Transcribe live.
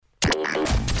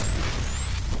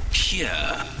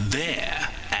Here, there,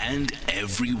 and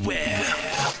everywhere.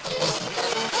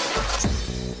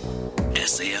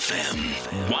 SAFM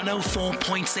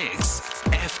 104.6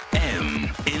 FM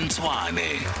in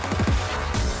Tshwane.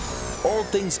 All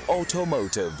things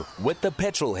automotive with the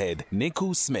Petrolhead, NICO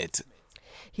SMIT.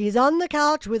 He's on the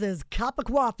couch with his cup of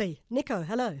coffee. Nico,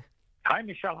 hello. Hi,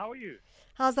 Michelle. How are you?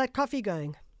 How's that coffee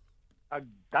going?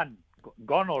 Done.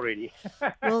 Gone already.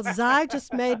 Well, Zai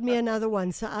just made me another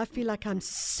one, so I feel like I'm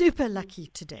super lucky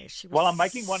today. Well, I'm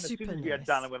making one as soon as we are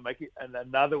done. I'm going to make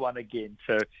another one again.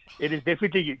 So it is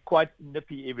definitely quite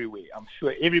nippy everywhere. I'm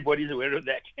sure everybody's aware of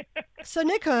that. So,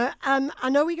 Nico, I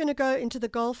know we're going to go into the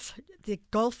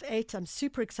Golf 8. I'm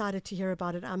super excited to hear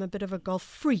about it. I'm a bit of a golf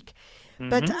freak. Mm-hmm.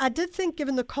 But I did think,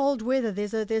 given the cold weather,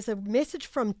 there's a message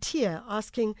from Tia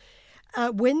asking,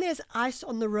 when there's ice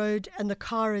on the road and the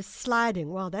car is sliding,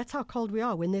 wow, that's how cold we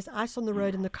are. When there's ice on the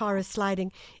road and the car is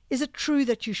sliding, is it true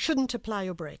that you shouldn't apply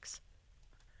your brakes?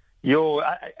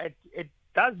 It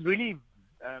does really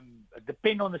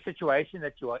depend on the situation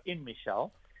that you are in,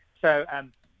 Michelle. So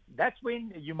that's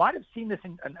when you might have seen this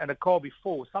in a car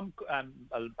before.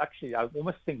 Actually, I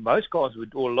almost think most cars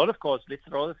would, or a lot of cars, let's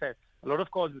rather say a lot of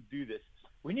cars would do this.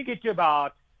 When you get to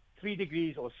about 3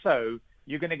 degrees or so,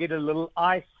 you're going to get a little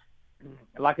ice,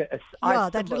 like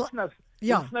snowflake.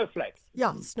 Yeah,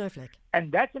 snowflake.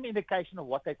 And that's an indication of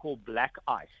what they call black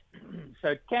ice. So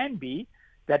it can be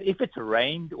that if it's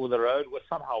rained or the road was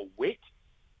somehow wet,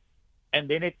 and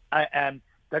then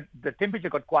the temperature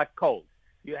got quite cold,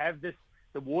 you have the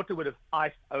water would have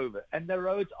iced over, and the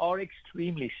roads are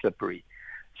extremely slippery.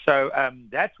 So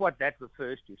that's what that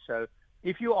refers to. So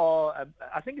if you are,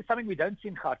 I think it's something we don't see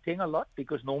in Gauteng a lot,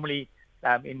 because normally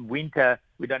in winter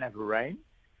we don't have rain.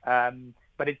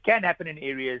 But it can happen in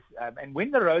areas, and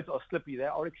when the roads are slippery, they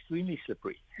are extremely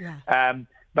slippery. Yeah.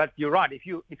 But you're right. If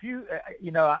you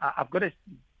I've got to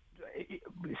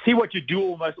see what you do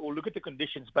almost, or look at the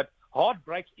conditions. But hard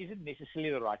brakes isn't necessarily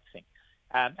the right thing,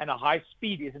 and a high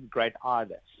speed isn't great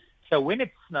either. So when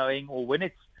it's snowing or when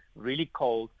it's really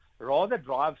cold, rather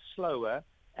drive slower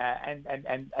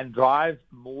and drive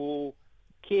more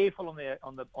careful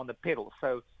on the pedal.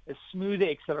 So a smoother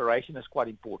acceleration is quite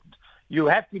important. You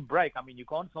have to brake. I mean,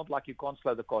 it's not like you can't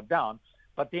slow the car down,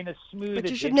 but then a smoother. But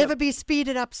you should never be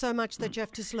speeded up so much that you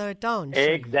have to slow it down.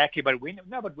 Exactly. But when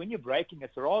you're braking,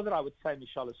 it's rather, I would say,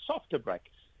 Michelle, a softer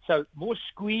brake. So more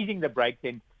squeezing the brake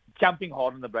than jumping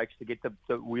hard on the brakes to get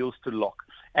the wheels to lock.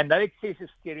 And no excessive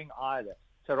steering either.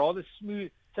 So rather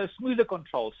smooth. So smoother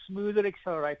control, smoother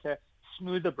accelerator,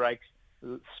 smoother brakes,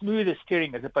 smoother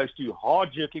steering, as opposed to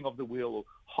hard jerking of the wheel or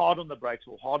hard on the brakes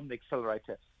or hard on the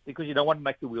accelerator, because you don't want to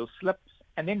make the wheel slip.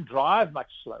 And then drive much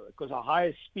slower, because a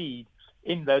higher speed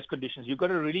in those conditions, you've got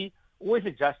to really always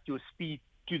adjust your speed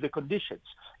to the conditions.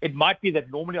 It might be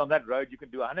that normally on that road you can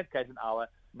do 100 km an hour.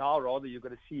 Now rather you've got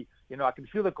to see, I can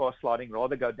feel the car sliding,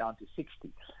 rather go down to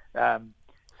 60.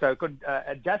 So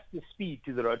adjust the speed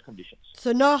to the road conditions.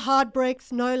 So no hard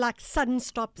brakes, no like sudden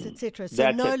stops, etc. So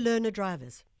That's no it. learner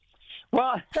drivers.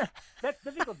 Well, that's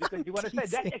difficult, because you want to say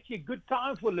that's actually a good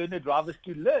time for learner drivers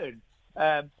to learn.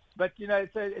 But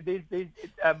so there's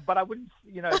but I wouldn't,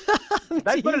 they've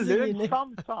got to learn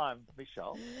sometime,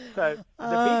 Michelle. So the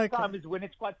best time is when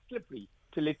it's quite slippery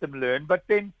to let them learn, but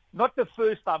then not the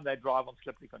first time they drive on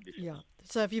slippery conditions. Yeah.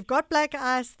 So if you've got black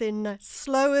ice, then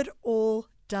slow it all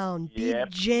down. Be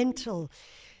gentle.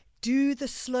 Do the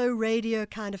slow radio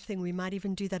kind of thing. We might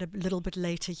even do that a little bit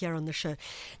later here on the show.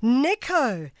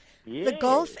 Nico, the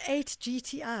Golf 8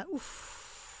 GTI.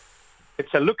 Oof.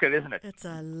 It's a looker, isn't it? It's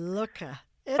a looker.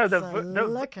 The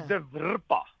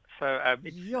vrpa. So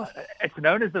it's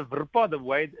known as the vrpa,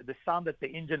 the sound that the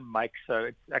engine makes. So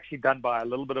it's actually done by a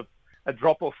little bit of a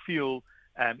drop of fuel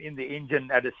in the engine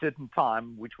at a certain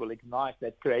time, which will ignite,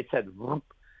 that creates that vrp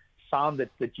sound that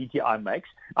the GTI makes.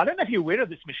 I don't know if you're aware of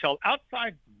this, Michelle.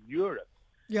 Outside Europe,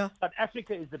 South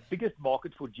Africa is the biggest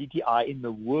market for GTI in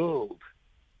the world.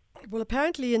 Well,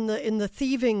 apparently in the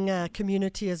thieving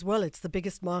community as well, it's the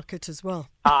biggest market as well.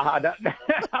 I'm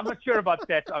not sure about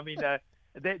that. I mean,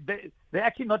 they're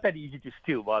actually not that easy to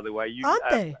steal, by the way. Aren't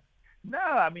they? No,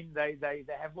 I mean, they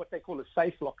have what they call a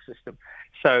safe lock system.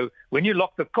 So when you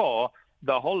lock the car,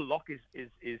 the whole lock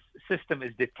system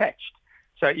is detached.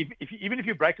 So even if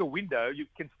you break a window, you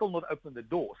can still not open the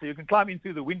door. So you can climb in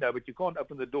through the window, but you can't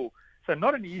open the door. So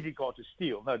not an easy car to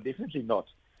steal. No, definitely not.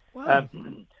 Wow.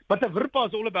 But the vrpa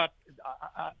is all about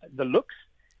the looks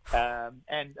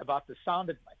and about the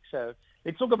sound it makes. So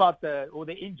let's talk about the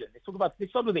engine. Let's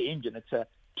start with the engine. It's a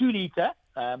 2-liter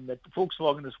that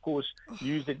Volkswagen, of course,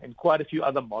 used in quite a few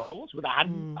other models with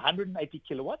 180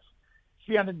 kilowatts,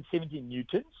 370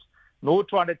 newtons. 0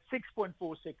 to 100,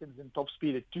 6.4 seconds, and top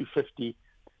speed at 250.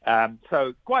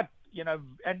 So quite,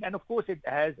 and of course it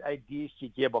has a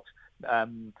DSG gearbox.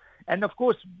 And of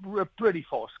course, a pretty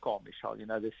fast car, Michelle.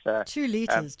 This 2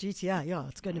 liters GTI, yeah,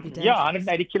 it's going to be damn yeah, fast.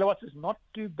 180 kilowatts is not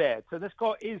too bad. So this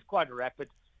car is quite rapid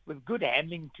with good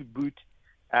handling to boot.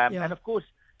 And of course,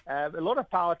 a lot of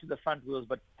power to the front wheels,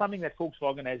 but something that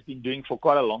Volkswagen has been doing for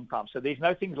quite a long time. So there's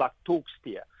no things like torque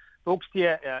steer. Torque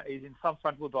steer is in some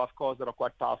front-wheel drive cars that are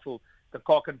quite powerful. The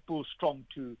car can pull strong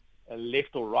to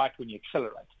left or right when you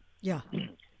accelerate. Yeah.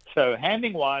 So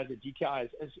handling-wise, the GTI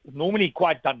is normally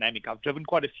quite dynamic. I've driven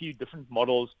quite a few different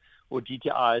models or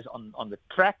GTIs on the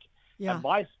track. Yeah.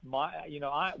 And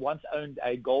I once owned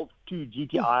a Golf 2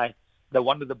 GTI, the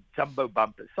one with the jumbo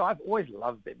bumpers. So I've always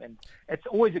loved them, and it's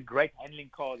always a great handling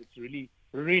car. It's really,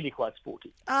 really quite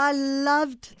sporty. I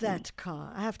loved that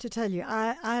car, I have to tell you.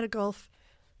 I had a Golf,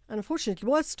 and unfortunately it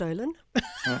was stolen.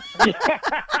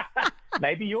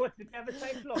 Maybe yours didn't have the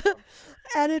same lock.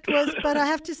 And it was, but I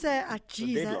have to say,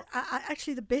 geez,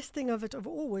 actually the best thing of it of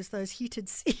all was those heated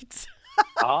seats.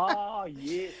 Oh,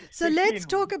 yes. So let's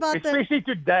talk about especially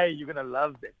today, you're going to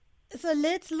love them. So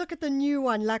let's look at the new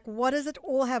one. Like, what does it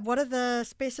all have? What are the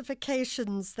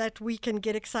specifications that we can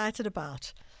get excited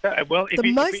about? Well,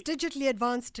 most digitally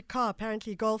advanced car,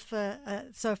 apparently, Golf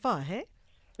so far, hey?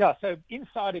 Yeah, so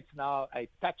inside it's now a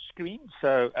touch screen.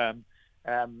 So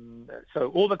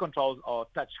so all the controls are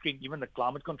touch screen, even the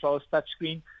climate control is touch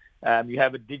screen. You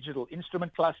have a digital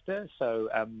instrument cluster, so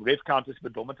rev counter,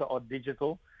 speedometer are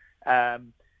digital.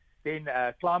 Then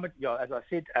climate, as I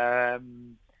said,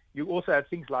 you also have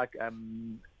things like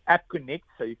App Connect,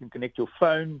 so you can connect your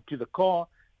phone to the car,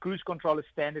 cruise control is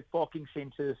standard, parking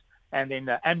sensors, and then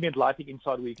ambient lighting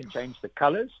inside where you can change the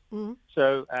colors. Mm-hmm.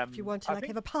 So if you want to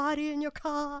have a party in your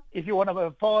car. If you want to have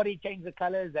a party, change the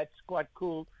colors, that's quite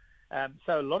cool.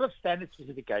 So a lot of standard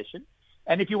specification.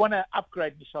 And if you want to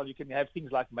upgrade, Michelle, you can have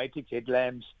things like matrix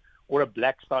headlamps or a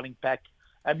black styling pack.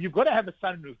 You've got to have a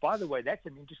sunroof. By the way, that's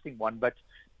an interesting one. But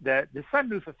the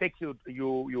sunroof affects your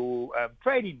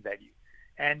trade-in value.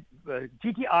 And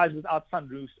GTIs without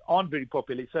sunroofs aren't very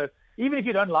popular. So even if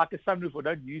you don't like a sunroof or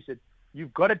don't use it,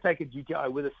 you've got to take a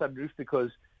GTI with a sunroof,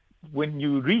 because when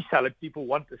you resell it, people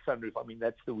want the sunroof. I mean,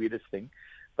 that's the weirdest thing.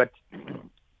 But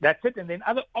that's it. And then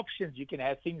other options, you can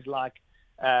have things like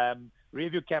rear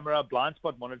view camera, blind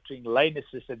spot monitoring, lane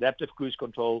assist, adaptive cruise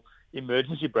control,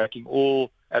 emergency braking,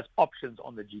 all as options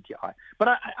on the GTI.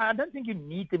 But I don't think you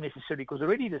need them necessarily, because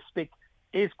already the spec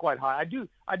is quite high.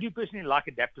 I do personally like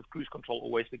adaptive cruise control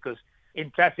always, because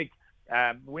in traffic,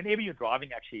 whenever you're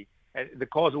driving, actually, the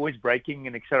car's always braking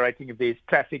and accelerating. If there's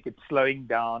traffic, it's slowing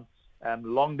down.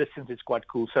 Long distance is quite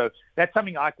cool. So that's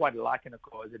something I quite like in a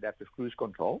car, is adaptive cruise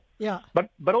control. Yeah.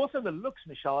 But also the looks,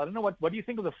 Michelle. I don't know, what do you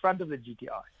think of the front of the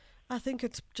GTI? I think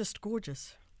it's just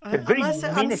gorgeous. I must say,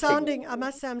 I'm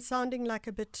sounding like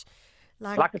a bit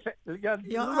like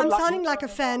I'm sounding like a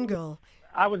fangirl.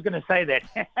 I was going to say that.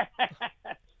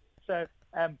 So,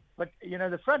 but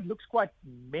the front looks quite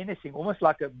menacing, almost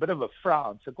like a bit of a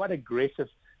frown. So quite aggressive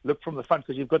look from the front,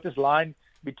 because you've got this line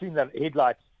between the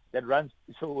headlights that runs,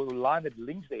 so a line that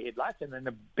links the headlights, and then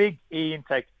a big air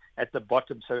intake at the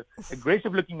bottom. So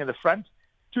aggressive looking in the front,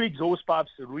 2 exhaust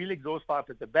pipes, a real exhaust pipe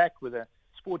at the back with a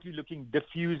sporty looking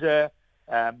diffuser.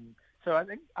 So I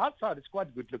think outside it's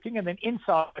quite good looking, and then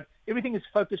inside everything is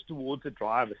focused towards the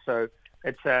driver. So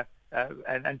it's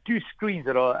and 2 screens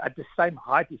that are at the same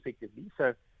height effectively.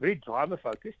 So very driver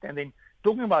focused. And then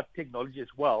talking about technology as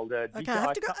well. Okay, I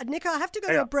have to go, NICO. I have to go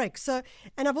to a break. So,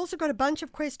 and I've also got a bunch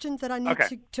of questions that I need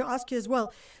to ask you as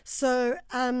well. So,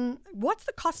 what's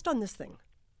the cost on this thing?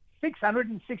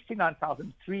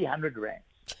 669,300 rand.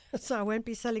 So I won't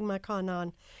be selling my car now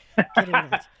and getting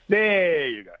that. There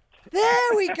you go.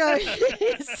 There we go.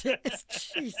 Yes.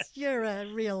 Jeez, you're a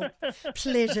real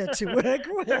pleasure to work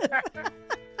with.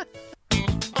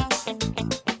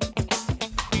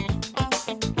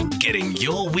 Getting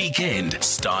your weekend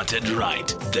started right.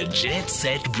 The Jet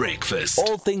Set Breakfast.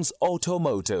 All things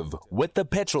automotive with the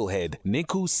Petrolhead,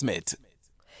 NICO SMIT.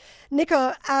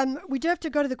 NICO, we do have to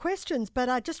go to the questions, but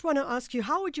I just want to ask you,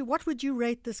 what would you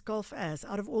rate this Golf as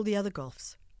out of all the other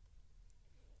Golfs?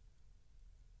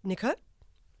 NICO?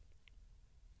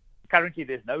 Currently,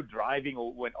 there's no driving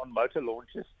or on motor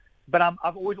launches, but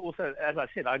I've always also, as I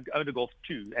said, I own a Golf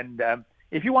 2, and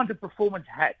if you want a performance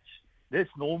hatch, this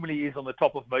normally is on the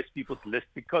top of most people's list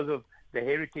because of the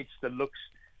heritage, the looks,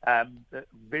 the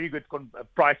very good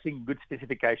pricing, good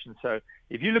specifications. So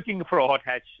if you're looking for a hot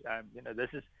hatch, this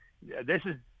is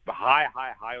high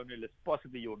on your list,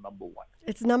 possibly your number one.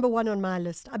 It's number one on my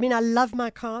list. I mean, I love my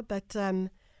car, but it's not.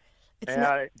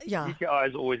 Yeah, GTI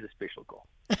is always a special car.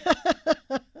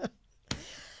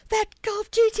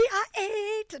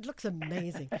 looks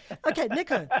amazing. Okay,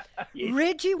 Nico. Yes.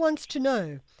 Reggie wants to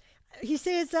know. He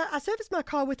says, I serviced my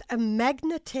car with a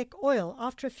Magnatec oil.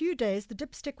 After a few days, the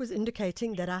dipstick was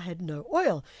indicating that I had no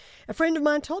oil. A friend of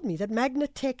mine told me that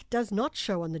Magnatec does not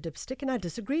show on the dipstick, and I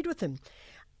disagreed with him.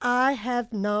 I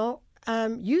have now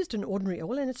used an ordinary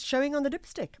oil, and it's showing on the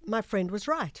dipstick. My friend was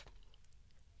right.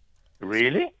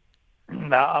 Really?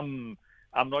 Now, I'm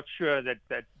not sure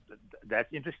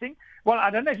that's interesting. Well, I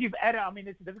don't know if you've added. I mean,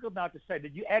 it's difficult now to say.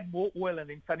 Did you add more oil and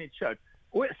then suddenly it showed?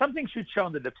 Something should show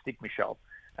on the dipstick, Michelle.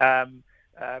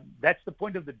 That's the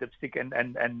point of the dipstick,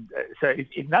 and so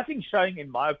if nothing's showing,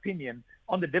 in my opinion,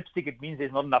 on the dipstick, it means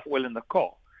there's not enough oil in the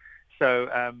car. So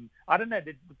I don't know.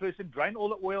 Did the person drain all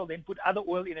the oil, then put other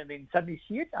oil in, and then suddenly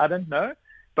see it? I don't know.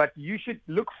 But you should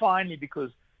look finely,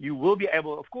 because you will be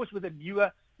able, of course, with a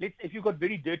newer. If you've got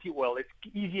very dirty oil, it's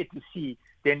easier to see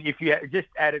than if you just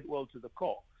added oil to the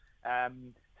car.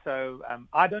 So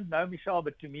I don't know, Michelle,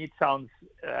 but to me it sounds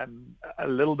a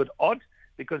little bit odd,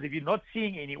 because if you're not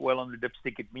seeing any oil on the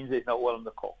dipstick, it means there's no oil in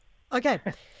the car. Okay.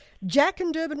 Jack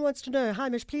in Durban wants to know, hi,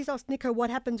 Mish, please ask Nico what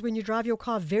happens when you drive your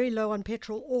car very low on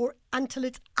petrol or until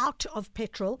it's out of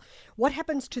petrol. What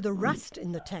happens to the rust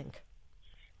in the tank?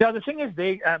 Now, the thing is,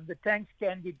 the tanks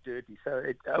can get dirty. So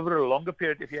over a longer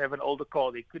period, if you have an older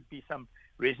car, there could be some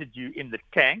residue in the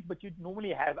tank, but you'd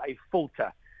normally have a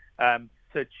filter.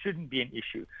 So it shouldn't be an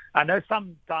issue. I know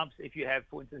sometimes if you have,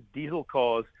 for instance, diesel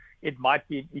cars, it might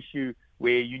be an issue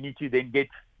where you need to then get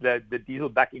the diesel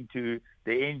back into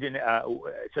the engine.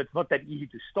 So it's not that easy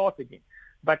to start again.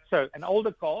 But so in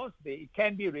older cars, it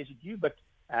can be a residue, but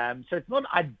so it's not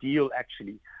ideal,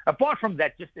 actually. Apart from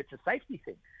that, just it's a safety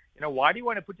thing. You know, why do you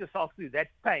want to put yourself through that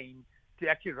pain to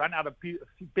actually run out of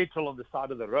petrol on the side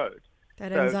of the road?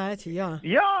 That anxiety, yeah.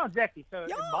 Yeah, exactly. So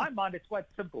in my mind, it's quite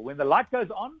simple. When the light goes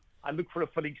on, I look for a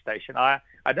filling station. I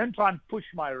don't try and push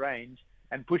my range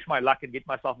and push my luck and get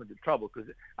myself into trouble,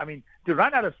 because, I mean, to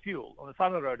run out of fuel on the side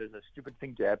of the road is a stupid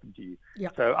thing to happen to you. Yeah.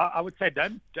 So I would say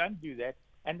don't do that.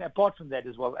 And apart from that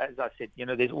as well, as I said, you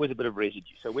know, there's always a bit of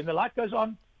residue. So when the light goes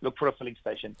on, look for a filling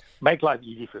station. Make life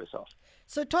easy for yourself.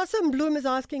 So Tossam Bloom is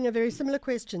asking a very similar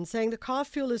question, saying the car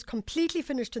fuel is completely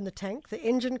finished in the tank. The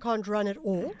engine can't run at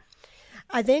all.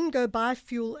 I then go buy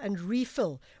fuel and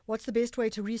refill. What's the best way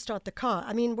to restart the car?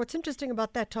 I mean, what's interesting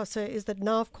about that, Tossa, is that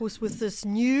now, of course, with this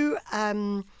new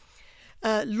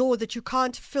law that you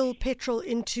can't fill petrol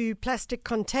into plastic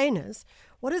containers,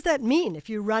 what does that mean if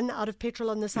you run out of petrol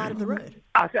on the side of the road?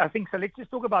 I think so. Let's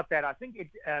just talk about that. I think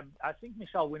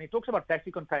Michelle, when it talks about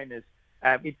plastic containers,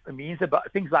 it means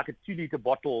about things like a 2-liter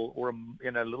bottle or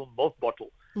a little milk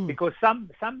bottle, because some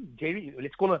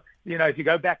let's call it, you know, if you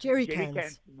go back, jerry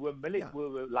cans were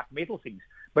like metal things,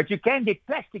 but you can get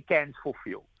plastic cans for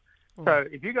fuel. So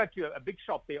if you go to a big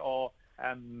shop, there are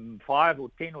 5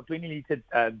 or 10 or 20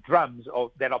 liter drums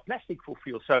that are plastic for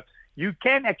fuel. So you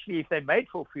can actually, if they're made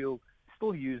for fuel,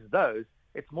 still use those.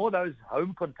 It's more those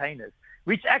home containers,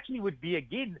 which actually would be,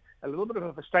 again, a little bit of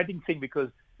a frustrating thing, because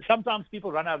sometimes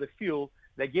people run out of fuel,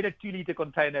 they get a 2-liter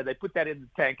container, they put that in the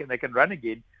tank, and they can run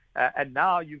again. And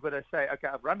now you've got to say, okay,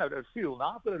 I've run out of fuel.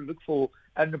 Now I've got to look for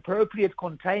an appropriate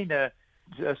container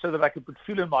so that I can put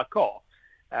fuel in my car.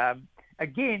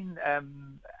 Again,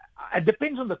 it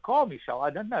depends on the car, Michelle.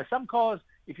 I don't know. Some cars,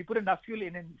 if you put enough fuel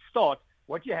in and start,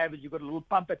 what you have is you've got a little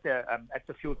pump at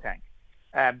the fuel tank.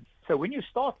 So when you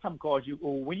start some cars,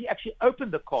 or when you actually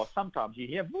open the car, sometimes you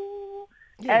hear woo,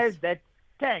 as that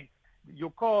tank,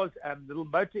 your car's little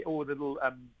motor or the little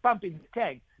pump in the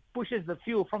tank pushes the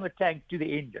fuel from the tank to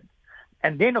the engine.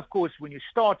 And then, of course, when you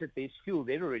start it, there's fuel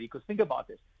there already. Because think about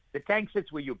this. The tank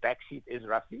sits where your back seat is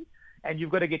roughly, and you've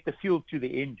got to get the fuel to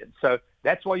the engine. So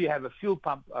that's why you have a fuel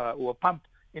pump or a pump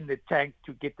in the tank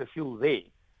to get the fuel there.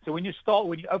 So when you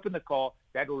open the car,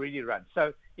 that already runs.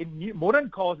 So in modern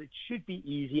cars, it should be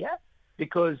easier,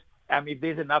 because if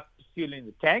there's enough fuel in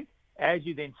the tank, as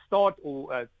you then start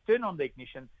or turn on the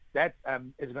ignition, that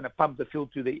is going to pump the fuel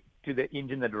to the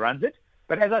engine that runs it.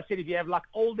 But as I said, if you have like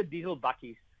older diesel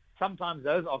buckies, sometimes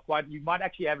those are you might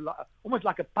actually have almost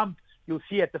like a pump you'll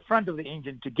see at the front of the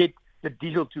engine to get the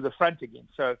diesel to the front again.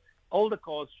 So older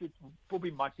cars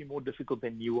might be more difficult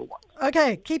than newer ones.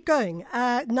 Okay, keep going.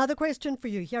 Another question for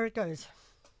you. Here it goes.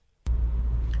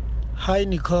 Hi,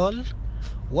 Nicole.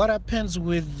 What happens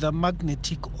with the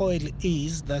magnetic oil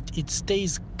is that it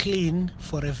stays clean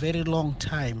for a very long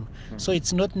time. So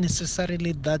it's not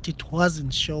necessarily that it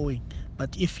wasn't showing,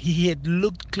 but if he had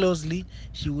looked closely,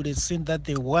 he would have seen that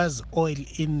there was oil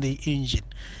in the engine.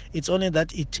 It's only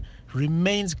that it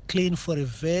remains clean for a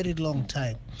very long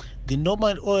time. The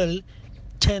normal oil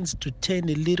tends to turn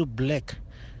a little black,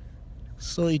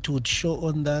 so it would show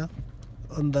on the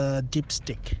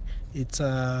dipstick. It's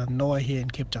Noah here in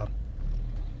Cape Town.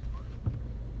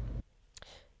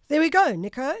 There we go,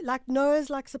 Nico. Like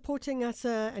Noah's supporting us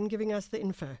and giving us the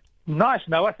info. Nice,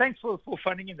 Noah. Thanks for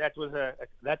phoning in. That's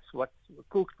what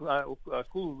cool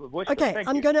voice. Okay,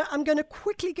 I'm gonna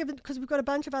quickly give it because we've got a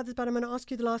bunch of others, but I'm going to ask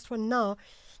you the last one now.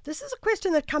 This is a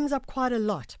question that comes up quite a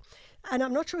lot, and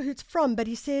I'm not sure who it's from, but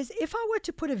he says, if I were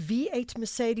to put a V8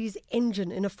 Mercedes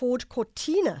engine in a Ford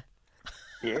Cortina,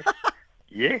 yes,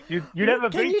 yes, you'd have a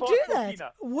can very you fast do Cortina.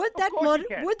 that? Would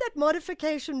that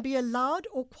modification be allowed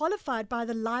or qualified by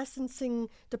the licensing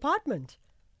department?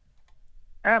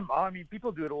 I mean,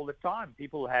 people do it all the time.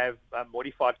 People have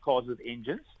modified cars with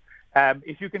engines.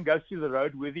 If you can go through the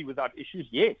roadworthy without issues,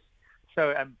 yes.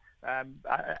 So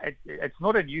it's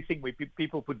not a new thing where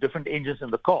people put different engines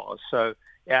in the cars. So,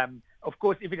 of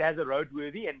course, if it has a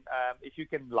roadworthy and if you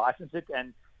can license it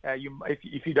and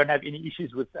if you don't have any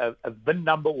issues with a VIN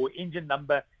number or engine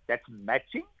number that's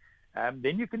matching,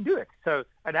 then you can do it. So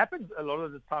it happens a lot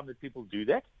of the time that people do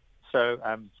that. So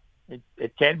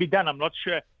it can be done. I'm not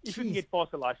sure if you can get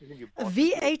past the licensing. A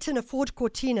V8 and a Ford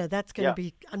Cortina, that's going to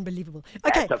be unbelievable.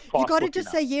 Okay, you got to just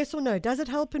say yes or no. Does it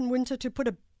help in winter to put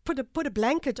a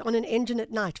blanket on an engine at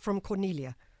night from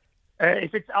Cornelia?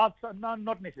 If it's outside, no,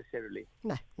 not necessarily.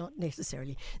 No, not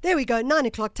necessarily. There we go, 9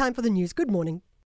 o'clock, time for the news. Good morning.